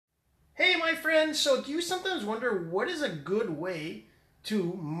my friends. So do you sometimes wonder what is a good way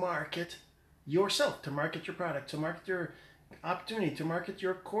to market yourself, to market your product, to market your opportunity, to market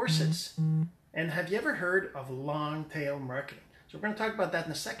your courses? And have you ever heard of long tail marketing? So we're going to talk about that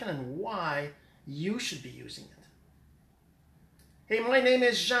in a second and why you should be using it. Hey, my name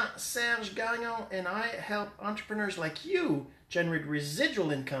is Jean-Serge Gagnon, and I help entrepreneurs like you generate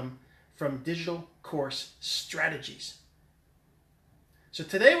residual income from digital course strategies. So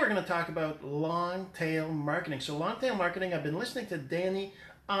today we're going to talk about long tail marketing. So long tail marketing, I've been listening to Danny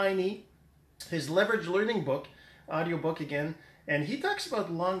Iny, his Leverage Learning book, audio book again, and he talks about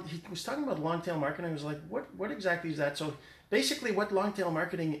he was talking about long tail marketing. I was like, what exactly is that? So basically what long tail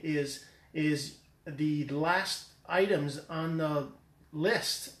marketing is the last items on the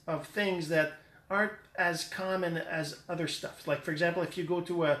list of things that aren't as common as other stuff. Like for example, if you go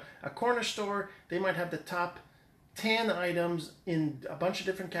to a corner store, they might have the top 10 items in a bunch of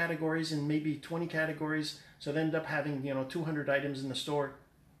different categories, in maybe 20 categories. So they end up having 200 items in the store,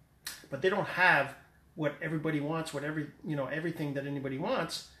 but they don't have what everybody wants, everything that anybody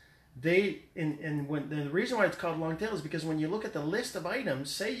wants. The reason why it's called long tail is because when you look at the list of items,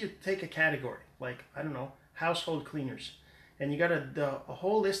 say you take a category like, I don't know, household cleaners, and you got a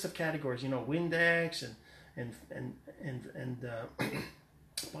whole list of categories, Windex and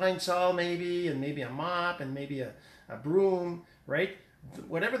Pine Sol maybe, and maybe a mop, and maybe a broom, right?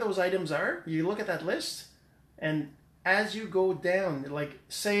 Whatever those items are, you look at that list, and as you go down, like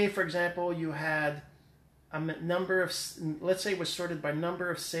say for example, you had a number of, let's say it was sorted by number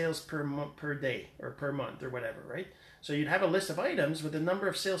of sales per day or per month or whatever, right? So you'd have a list of items with the number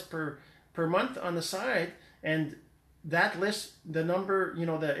of sales per month on the side, and that list, the number,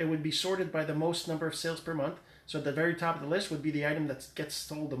 it would be sorted by the most number of sales per month. So at the very top of the list would be the item that gets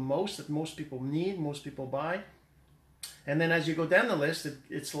sold the most, that most people need, most people buy. And then as you go down the list,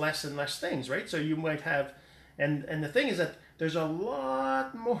 it's less and less things, right? So you might have, and the thing is that there's a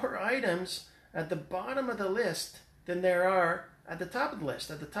lot more items at the bottom of the list than there are at the top of the list.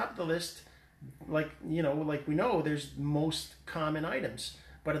 At the top of the list, like we know, there's most common items.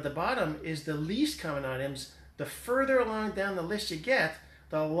 But at the bottom is the least common items. The further along down the list you get,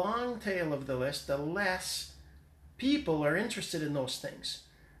 the long tail of the list, the less people are interested in those things.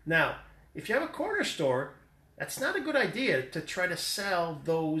 Now, if you have a corner store, that's not a good idea to try to sell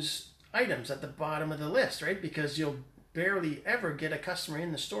those items at the bottom of the list, right? Because you'll barely ever get a customer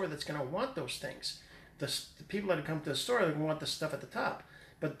in the store that's going to want those things. The people that come to the store, they're going to want the stuff at the top.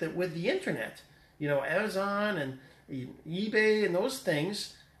 But with the internet, Amazon and eBay and those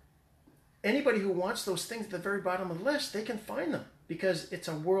things, anybody who wants those things at the very bottom of the list, they can find them because it's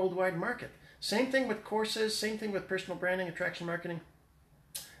a worldwide market. Same thing with courses, same thing with personal branding, attraction marketing.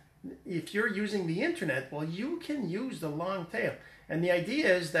 If you're using the internet, well, you can use the long tail. And the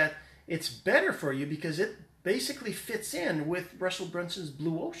idea is that it's better for you because it basically fits in with Russell Brunson's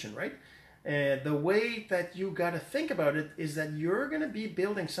blue ocean, right? The way that you got to think about it is that you're going to be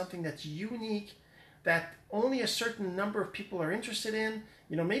building something that's unique, that only a certain number of people are interested in,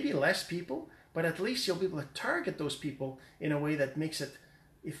 maybe less people, but at least you'll be able to target those people in a way that makes it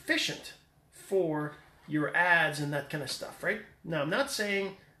efficient for your ads and that kind of stuff, right? Now, I'm not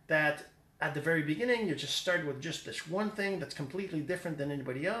saying that at the very beginning you just start with just this one thing that's completely different than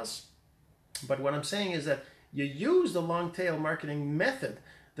anybody else, but what I'm saying is that you use the long tail marketing method,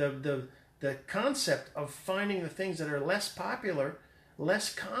 the concept of finding the things that are less popular,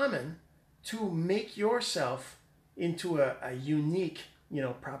 less common, to make yourself into a unique,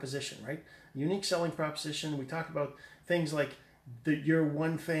 proposition, right? Unique selling proposition. We talk about things like your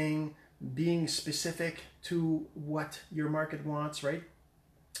one thing, being specific to what your market wants, right?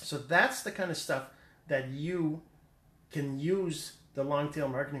 So that's the kind of stuff that you can use the long tail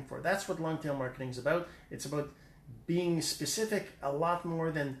marketing for. That's what long tail marketing is about. It's about being specific a lot more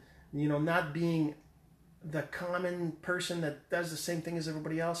than, not being the common person that does the same thing as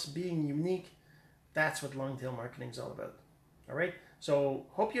everybody else, being unique. That's what long tail marketing is all about. All right. So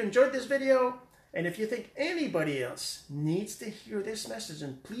hope you enjoyed this video. And if you think anybody else needs to hear this message,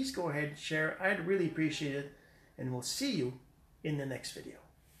 then please go ahead and share. I'd really appreciate it. And we'll see you in the next video.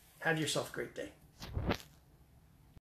 Have yourself a great day.